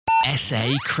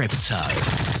SA Crypto,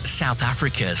 South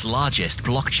Africa's largest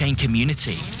blockchain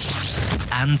community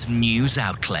and news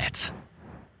outlet.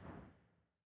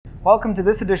 Welcome to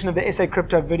this edition of the SA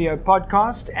Crypto video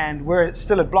podcast, and we're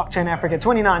still at Blockchain Africa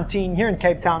 2019 here in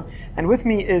Cape Town, and with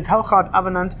me is Helgaard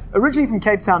Avenant, originally from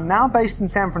Cape Town, now based in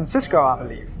San Francisco, I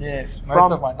believe. Yes,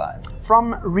 most of my time.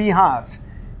 From Rehive.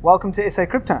 Welcome to SA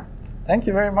Crypto. Thank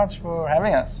you very much for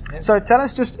having us. Yes. So tell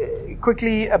us just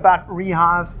quickly about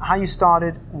Rehive, how you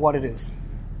started, what it is.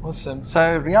 Awesome.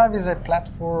 So Rehive is a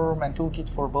platform and toolkit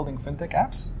for building fintech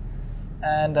apps.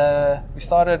 And we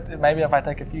started, maybe if I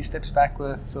take a few steps back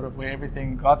with sort of where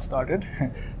everything got started.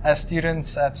 As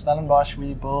students at Stellenbosch,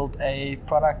 we built a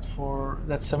product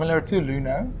that's similar to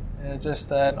Luno,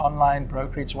 just an online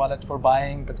brokerage wallet for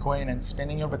buying Bitcoin and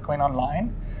spending your Bitcoin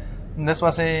online. And this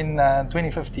was in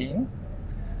 2015.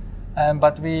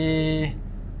 But we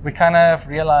kind of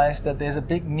realized that there's a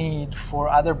big need for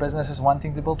other businesses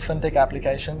wanting to build fintech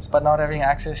applications, but not having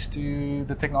access to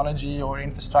the technology or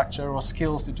infrastructure or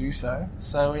skills to do so.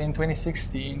 So in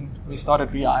 2016, we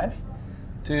started Rehive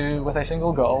with a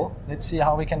single goal. Let's see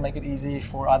how we can make it easy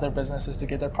for other businesses to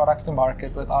get their products to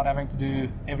market without having to do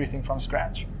everything from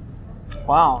scratch.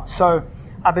 Wow. So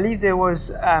I believe there was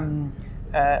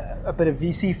a bit of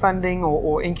VC funding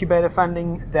or incubator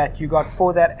funding that you got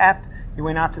for that app. You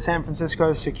went out to San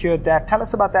Francisco, secured that. Tell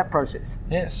us about that process.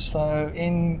 Yes, so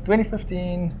in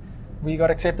 2015, we got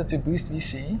accepted to Boost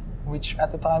VC, which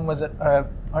at the time was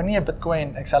only a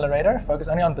Bitcoin accelerator, focused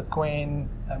only on Bitcoin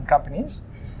companies.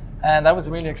 And that was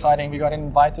really exciting. We got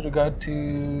invited to go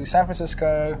to San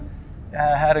Francisco,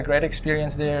 had a great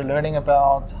experience there, learning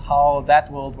about how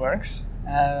that world works.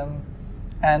 And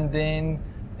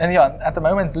at the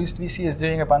moment, Boost VC is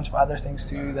doing a bunch of other things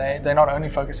too. They're not only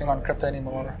focusing on crypto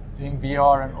anymore, doing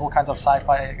VR and all kinds of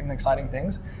sci-fi and exciting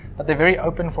things, but they're very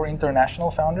open for international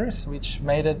founders, which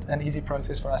made it an easy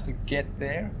process for us to get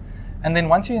there. And then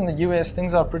once you're in the US,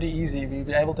 things are pretty easy. We'll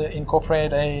be able to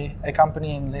incorporate a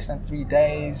company in less than 3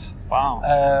 days.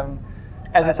 Wow.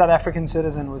 As a South African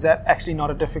citizen, was that actually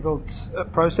not a difficult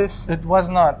process? It was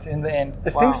not in the end.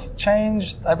 Wow. Things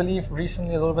changed, I believe,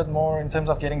 recently a little bit more in terms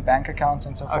of getting bank accounts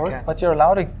and so forth, Okay. but you're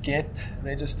allowed to get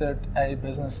registered a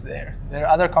business there. There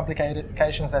are other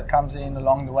complications that comes in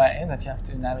along the way that you have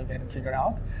to navigate and figure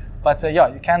out. But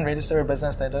you can register a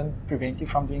business. They don't prevent you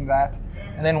from doing that.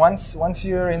 And then once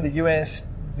you're in the US,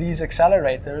 these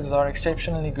accelerators are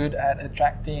exceptionally good at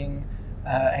attracting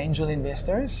angel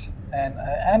investors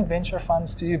and venture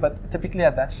funds too, but typically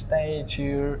at that stage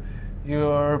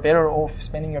you're better off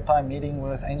spending your time meeting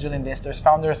with angel investors,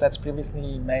 founders that's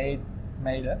previously made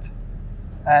it.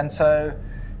 And so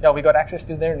we got access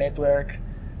to their network.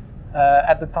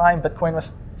 At the time, Bitcoin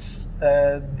was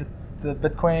there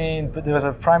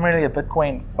was primarily a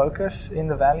Bitcoin focus in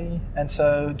the Valley, and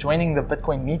so joining the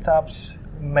Bitcoin meetups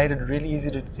made it really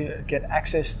easy to get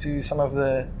access to some of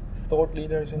the thought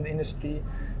leaders in the industry.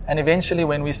 And eventually,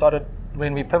 when we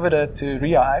pivoted to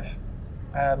Rehive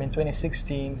in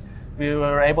 2016, we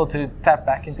were able to tap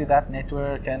back into that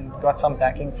network and got some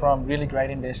backing from really great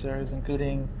investors,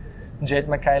 including Jed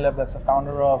McCaleb, that's the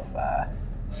founder of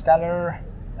Stellar,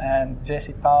 and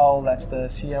Jesse Powell, that's the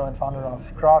CEO and founder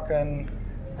of Kraken,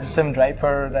 and Tim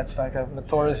Draper, that's like a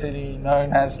notoriously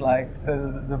known as like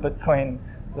the Bitcoin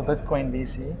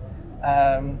VC.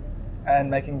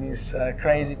 And making these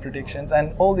crazy predictions.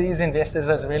 And all these investors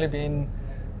has really been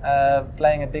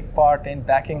playing a big part in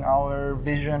backing our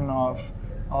vision of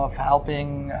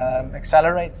helping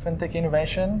accelerate fintech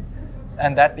innovation,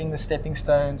 and that being the stepping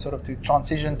stone sort of to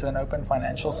transition to an open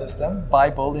financial system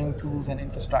by building tools and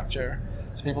infrastructure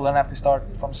so people don't have to start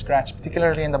from scratch,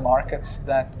 particularly in the markets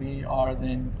that we are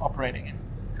then operating in.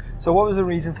 So what was the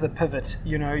reason for the pivot?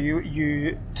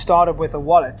 You started with a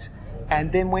wallet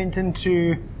and then went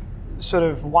into sort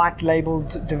of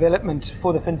white-labeled development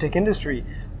for the fintech industry.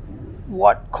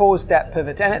 What caused that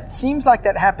pivot? And it seems like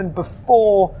that happened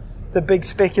before the big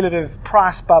speculative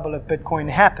price bubble of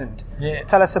Bitcoin happened. Yes.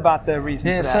 Tell us about the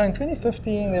reason for that. So in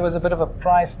 2015, there was a bit of a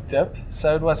price dip.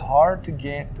 So it was hard to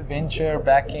get venture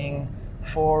backing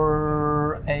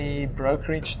for a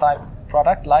brokerage-type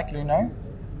product like Luno,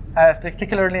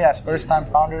 particularly as first-time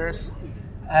founders.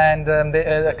 And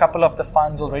a couple of the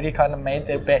funds already kind of made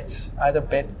their bets. Either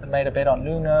made a bet on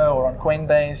Luno or on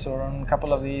Coinbase or on a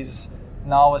couple of these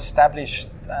now established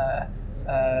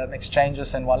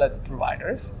exchanges and wallet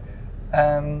providers.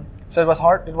 So it was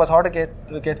hard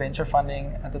to get venture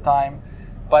funding at the time.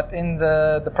 But in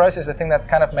the process, the thing that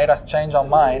kind of made us change our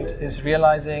mind is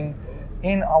realizing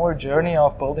in our journey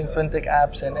of building fintech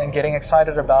apps and getting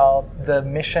excited about the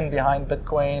mission behind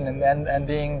Bitcoin and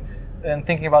being and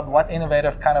thinking about what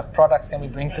innovative kind of products can we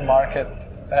bring to market,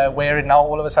 where now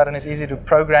all of a sudden it's easy to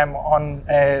program on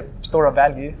a store of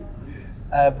value,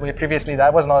 where previously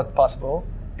that was not possible.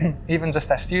 Even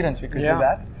just as students, we could do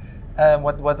that.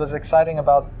 What was exciting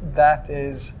about that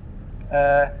is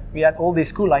we had all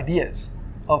these cool ideas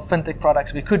of fintech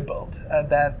products we could build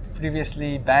that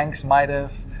previously banks might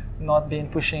have not been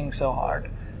pushing so hard.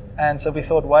 And so we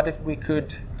thought, what if we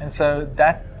could? And so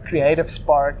that creative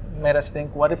spark made us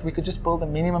think, what if we could just build the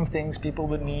minimum things people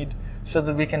would need so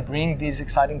that we can bring these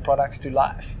exciting products to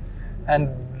life? And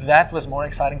that was more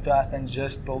exciting to us than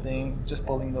just building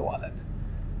the wallet.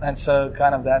 And so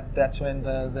kind of that's when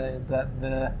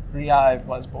the Rehive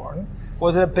was born.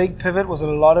 Was it a big pivot? Was it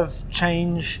a lot of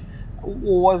change?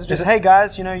 Or was it just, hey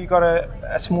guys, you got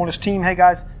a smallish team, hey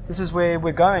guys, this is where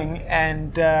we're going,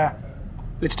 and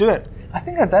let's do it? I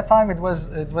think at that time it was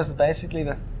basically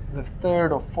the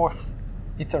third or fourth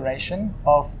iteration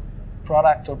of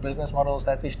product or business models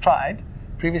that we've tried.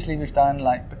 Previously we've done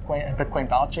like Bitcoin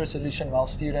voucher solution while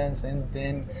students, and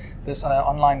then this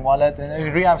online wallet,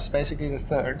 and Rehive is basically the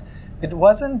third. It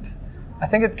wasn't, I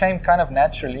think it came kind of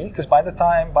naturally, because by that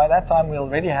time we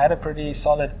already had a pretty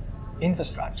solid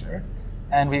infrastructure,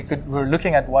 and we're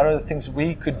looking at what are the things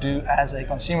we could do as a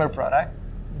consumer product,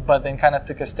 but then kind of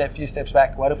took few steps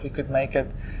back. What if we could make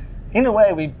it, in a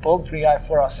way, we built Rehive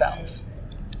for ourselves.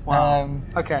 Wow.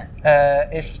 Okay.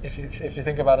 If you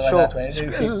think about it like that way,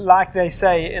 like they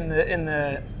say in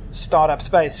the startup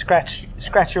space, scratch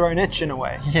your own itch in a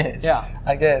way. Yes. Yeah.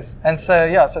 I guess. And so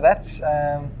so that's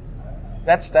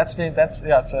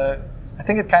So I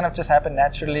think it kind of just happened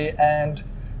naturally. And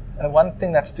one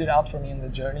thing that stood out for me in the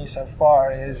journey so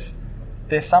far is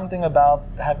there's something about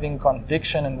having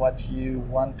conviction in what you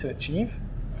want to achieve.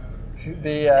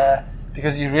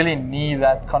 Because you really need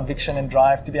that conviction and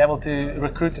drive to be able to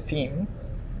recruit a team.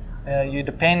 You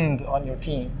depend on your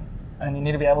team, and you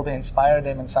need to be able to inspire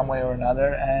them in some way or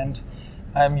another, and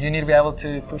you need to be able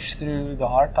to push through the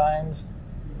hard times.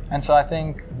 And so I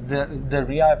think the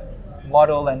Rehive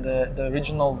model and the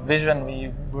original vision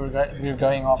we were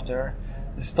going after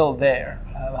is still there.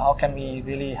 How can we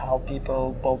really help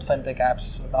people build fintech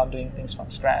apps without doing things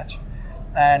from scratch?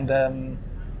 And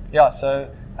so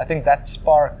I think that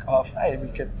spark of, hey,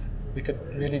 we could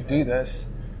really do this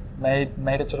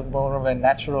made it sort of more of a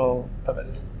natural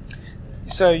pivot.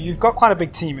 So you've got quite a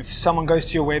big team. If someone goes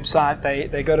to your website,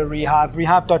 they go to Rehive,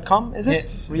 rehive.com, is it?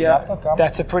 Yes, rehive.com.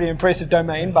 That's a pretty impressive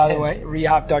domain, by the way,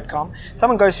 rehive.com.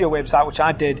 Someone goes to your website, which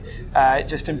I did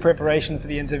just in preparation for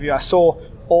the interview. I saw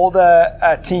all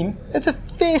the team. It's a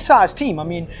fair-sized team. I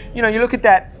mean, you look at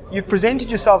that. You've presented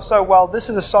yourself so well. This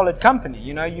is a solid company.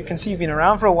 You can see you've been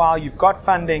around for a while. You've got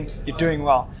funding. You're doing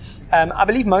well. I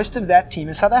believe most of that team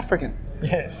is South African.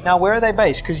 Yes. Now, where are they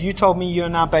based? Because you told me you're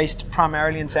now based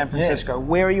primarily in San Francisco. Yes.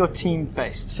 Where are your team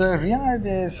based? So Rehive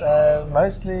is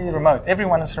mostly remote.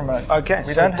 Everyone is remote. Okay.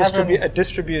 We so don't have a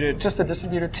distributed. Just a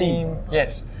distributed team.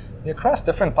 Yes. We're across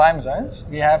different time zones.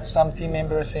 We have some team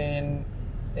members in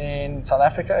South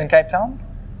Africa, in Cape Town.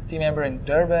 A team member in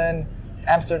Durban,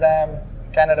 Amsterdam,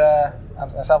 Canada,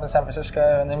 myself in San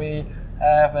Francisco, and then we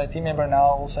have a team member now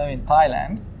also in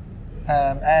Thailand,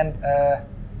 and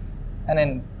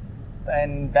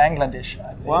in Bangladesh,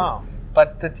 I believe. Wow.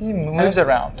 But the team moves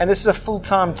around. And this is a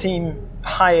full-time team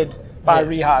hired by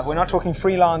Rehive. We're not talking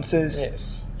freelancers.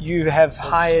 Yes. You have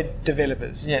hired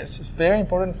developers. Yes. It's very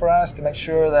important for us to make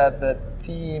sure that the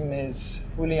team is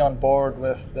fully on board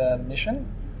with the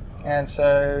mission. And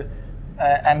so,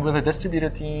 and with a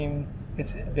distributed team,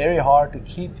 it's very hard to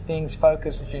keep things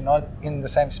focused if you're not in the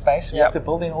same space. We have to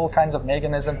build in all kinds of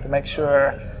mechanisms to make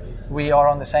sure we are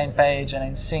on the same page and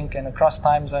in sync, and across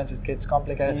time zones it gets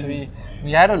complicated. So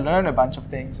we had to learn a bunch of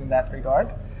things in that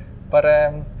regard. But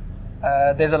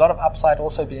there's a lot of upside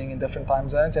also being in different time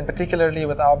zones, and particularly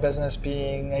with our business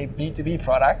being a B2B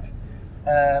product,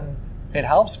 it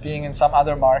helps being in some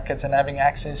other markets and having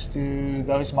access to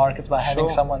those markets by having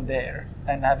someone there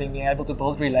and being able to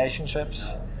build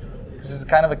relationships. This is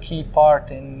kind of a key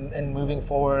part in moving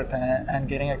forward and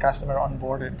getting a customer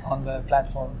onboarded on the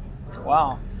platform.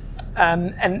 Wow.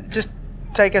 And just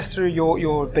take us through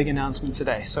your big announcement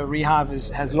today. So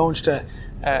Rehive has launched a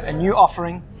new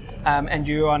offering, and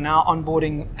you are now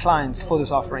onboarding clients for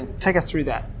this offering. Take us through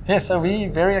that. Yes, so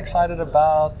we're very excited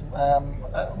about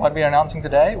what we are announcing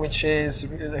today, which is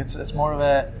it's more of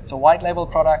a white label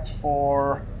product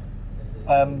for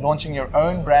launching your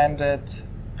own branded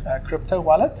crypto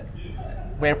wallet,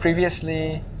 where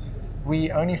previously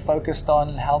we only focused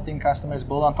on helping customers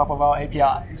build on top of our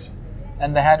APIs.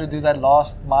 And they had to do that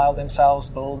last mile themselves,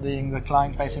 building the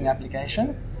client-facing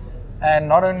application. And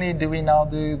not only do we now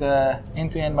do the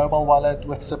end-to-end mobile wallet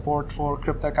with support for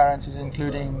cryptocurrencies,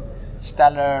 including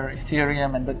Stellar,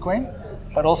 Ethereum, and Bitcoin,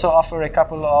 but also offer a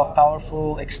couple of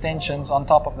powerful extensions on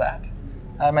top of that.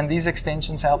 And these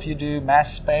extensions help you do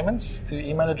mass payments to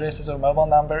email addresses or mobile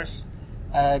numbers.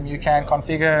 You can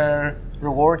configure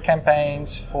reward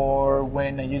campaigns for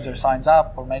when a user signs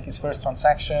up or makes his first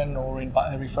transaction or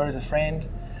refers a friend.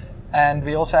 And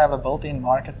we also have a built-in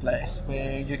marketplace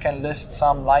where you can list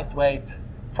some lightweight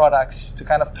products to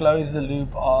kind of close the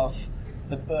loop of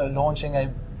launching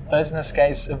a business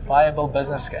case, a viable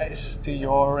business case to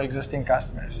your existing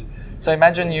customers. So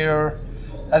imagine you're,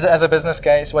 as a business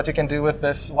case, what you can do with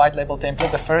this white label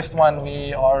template. The first one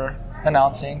we are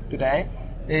announcing today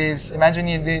is, imagine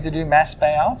you need to do mass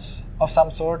payouts of some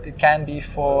sort. It can be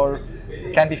for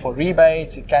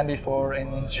rebates, it can be for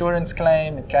an insurance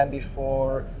claim, it can be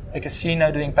for a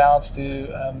casino doing payouts to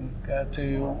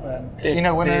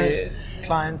casino winners,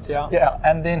 clients, yeah. Yeah,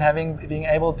 and then being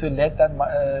able to let that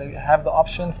have the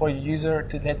option for a user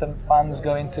to let the funds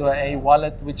go into a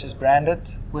wallet which is branded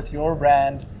with your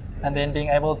brand, and then being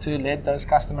able to let those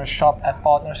customers shop at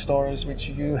partner stores which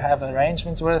you have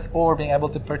arrangements with, or being able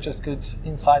to purchase goods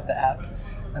inside the app,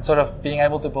 and sort of being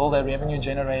able to build a revenue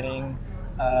generating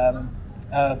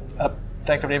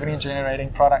take a revenue generating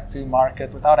product to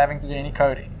market without having to do any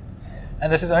coding.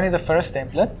 And this is only the first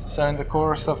template. So in the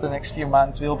course of the next few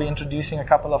months, we'll be introducing a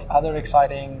couple of other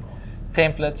exciting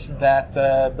templates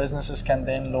that businesses can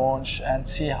then launch and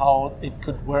see how it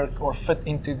could work or fit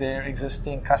into their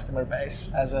existing customer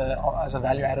base as a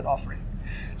value-added offering.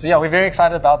 So yeah, we're very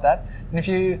excited about that. And if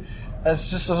you, as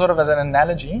just sort of as an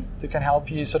analogy to can help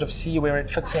you sort of see where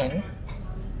it fits in,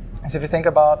 is if you think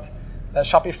about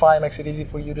Shopify makes it easy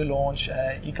for you to launch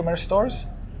e-commerce stores,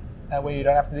 where you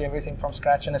don't have to do everything from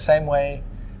scratch. In the same way,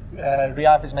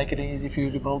 Rehive is making it easy for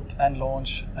you to build and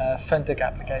launch fintech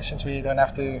applications where you don't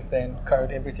have to then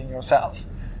code everything yourself.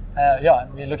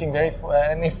 We're looking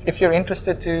and if you're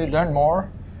interested to learn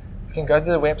more, you can go to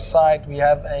the website. We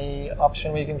have a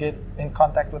option where you can get in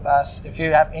contact with us. If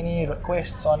you have any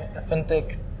requests on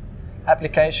fintech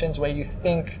applications where you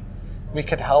think we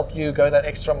could help you go that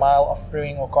extra mile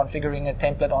offering or configuring a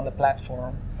template on the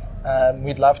platform,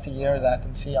 we'd love to hear that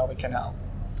and see how we can help.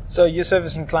 So you're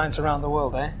servicing clients around the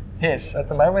world, eh? Yes, at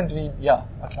the moment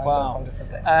our clients are from different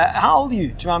places. How old are you?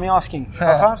 Do you mind me asking?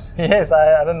 Yes,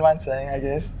 I don't mind saying, I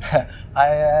guess. I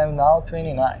am now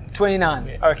 29. 29.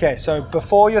 Yes. Okay, so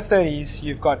before your 30s,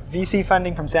 you've got VC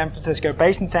funding from San Francisco,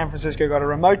 based in San Francisco, got a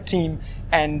remote team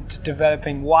and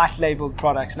developing white-labeled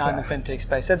products now in the fintech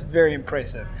space. That's very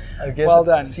impressive. I guess well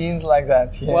done. It seemed like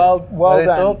that, yes. Well but done.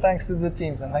 It's all thanks to the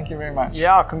teams, and thank you very much.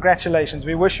 Yeah, congratulations.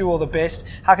 We wish you all the best.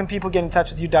 How can people get in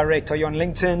touch with you direct? Are you on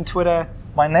LinkedIn, Twitter?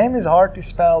 My name is hard to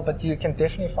spell, but you can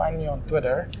definitely find me on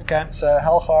Twitter. Okay. So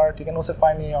Helgaard. You can also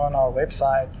find me on our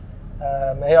website.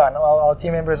 Our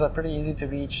team members are pretty easy to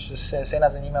reach. Just send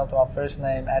us an email to our first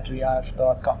name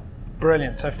 @rehive.com.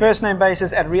 Brilliant. So first name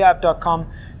basis at rehive.com.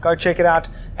 Go check it out,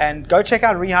 and go check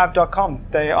out rehive.com.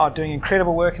 They are doing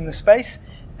incredible work in the space.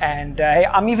 And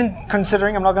I'm even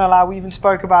considering, I'm not going to lie, we even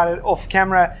spoke about it off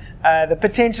camera, the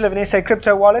potential of an SA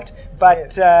crypto wallet,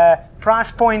 but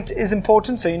price point is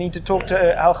important, so you need to talk to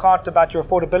Helgaard about your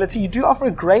affordability. You do offer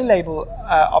a grey label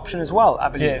option as well, I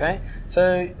believe. Yes.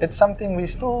 So it's something we're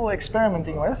still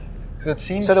experimenting with. So it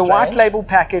seems so the strange. white label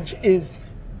package is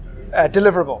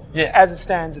deliverable. Yes. As it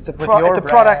stands. It's a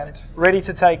product ready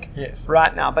to take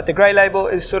right now. But the grey label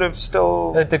is sort of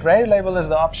still... The grey label is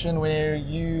the option where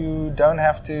you don't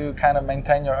have to kind of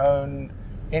maintain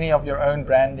any of your own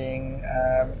branding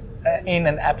in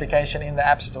an application in the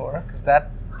App Store, because that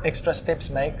extra steps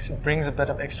brings a bit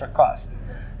of extra cost.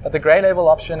 But the grey label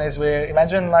option is where,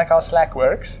 imagine like how Slack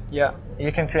works. Yeah.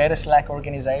 You can create a Slack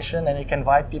organization and you can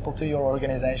invite people to your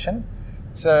organization.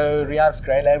 So Rehive's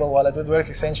grey label wallet would work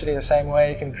essentially the same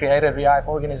way. You can create a Rehive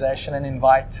organization and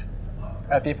invite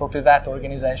people to that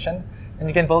organization, and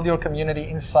you can build your community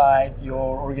inside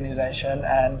your organization.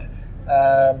 And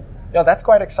that's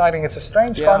quite exciting. It's a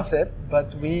strange concept,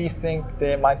 but we think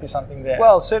there might be something there.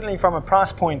 Well, certainly from a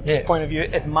price point of view,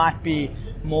 it might be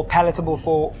more palatable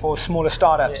for smaller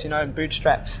startups, and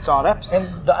bootstrap startups.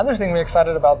 And the other thing we're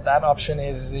excited about that option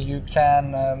is you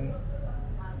can.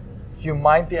 You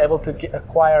might be able to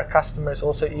acquire customers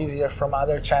also easier from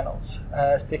other channels,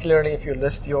 particularly if you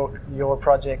list your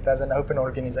project as an open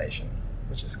organization,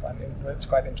 which is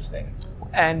quite interesting.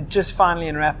 And just finally,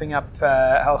 in wrapping up,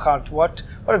 Helgaard, what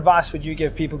advice would you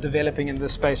give people developing in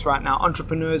this space right now,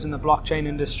 entrepreneurs in the blockchain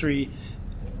industry,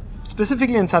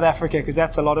 specifically in South Africa, because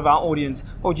that's a lot of our audience?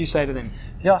 What would you say to them?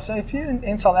 Yeah, so if you're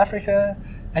in South Africa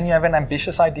and you have an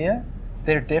ambitious idea,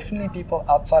 there are definitely people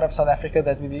outside of South Africa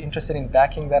that would be interested in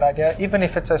backing that idea, even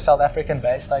if it's a South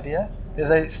African-based idea. There's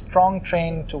a strong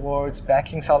trend towards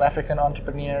backing South African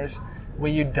entrepreneurs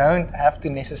where you don't have to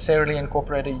necessarily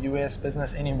incorporate a US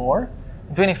business anymore.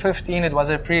 In 2015, it was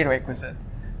a prerequisite.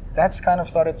 That's kind of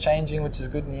started changing, which is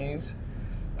good news.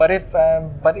 But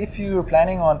if you're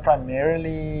planning on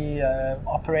primarily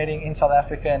operating in South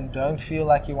Africa and don't feel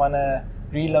like you want to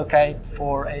relocate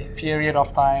for a period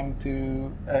of time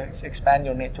to expand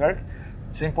your network,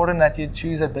 it's important that you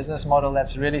choose a business model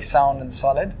that's really sound and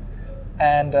solid.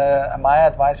 And my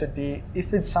advice would be,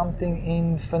 if it's something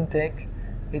in fintech,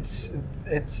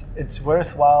 it's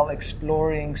worthwhile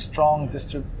exploring strong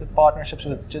partnerships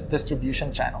with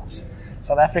distribution channels.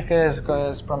 South Africa has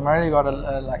primarily got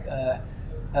a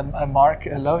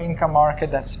low-income market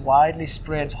that's widely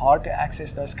spread, hard to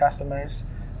access those customers.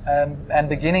 And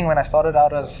beginning when I started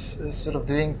out as sort of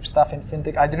doing stuff in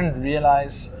fintech, I didn't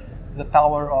realize the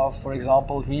power of, for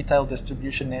example, retail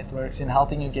distribution networks in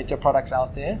helping you get your products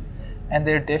out there. And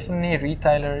there are definitely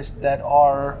retailers that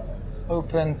are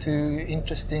open to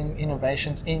interesting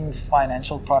innovations in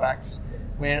financial products,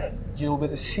 where you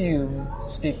would assume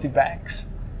speak to banks.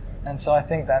 And so I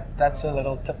think that's a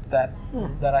little tip that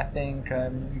I think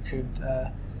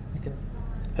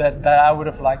that I would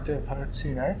have liked to have heard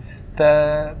sooner.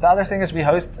 The other thing is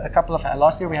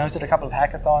last year we hosted a couple of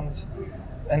hackathons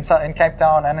in Cape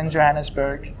Town and in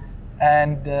Johannesburg.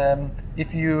 And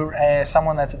if you're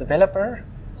someone that's a developer,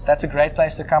 that's a great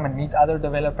place to come and meet other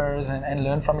developers and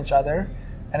learn from each other.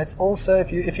 And it's also,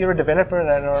 if you're a developer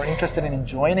that are interested in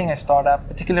joining a startup,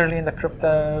 particularly in the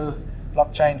crypto,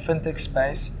 blockchain, fintech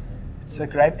space, it's a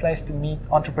great place to meet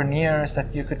entrepreneurs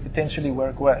that you could potentially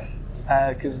work with.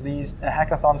 Because these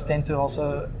hackathons tend to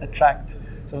also attract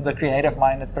sort of the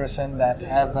creative-minded person that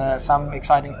have some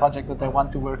exciting project that they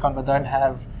want to work on but don't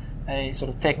have a sort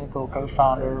of technical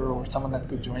co-founder or someone that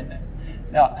could join them.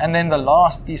 Yeah, and then the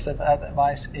last piece of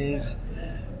advice is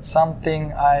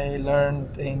something I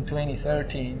learned in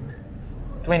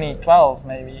 2012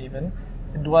 maybe even.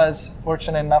 It was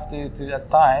fortunate enough to at the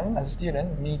time, as a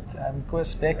student, meet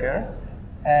Koos Becker.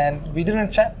 And we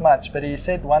didn't chat much, but he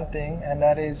said one thing, and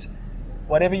that is,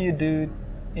 whatever you do,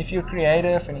 if you're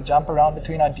creative and you jump around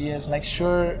between ideas, make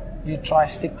sure you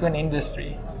stick to an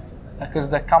industry. Because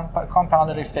the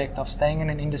compounded effect of staying in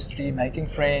an industry, making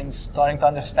friends, starting to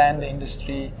understand the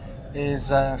industry is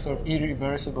sort of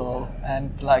irreversible,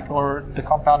 and or the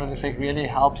compounded effect really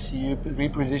helps you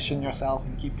reposition yourself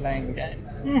and keep playing the game.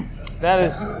 That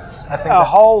is a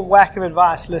whole whack of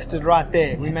advice listed right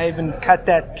there. We may even cut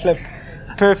that clip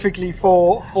perfectly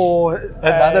for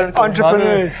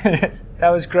entrepreneurs. Yes. That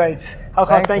was great.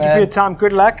 Alkhan, thank you for your time.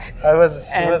 Good luck.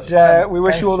 We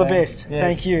wish you all the best. Yes.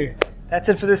 Thank you. That's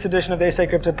it for this edition of the SA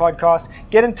Crypto Podcast.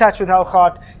 Get in touch with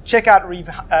Alkhan. Check out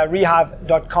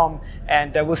rehive.com,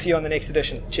 and we'll see you on the next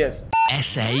edition. Cheers.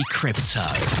 SA Crypto,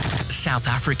 South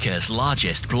Africa's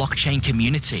largest blockchain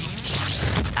community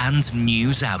and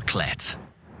news outlet.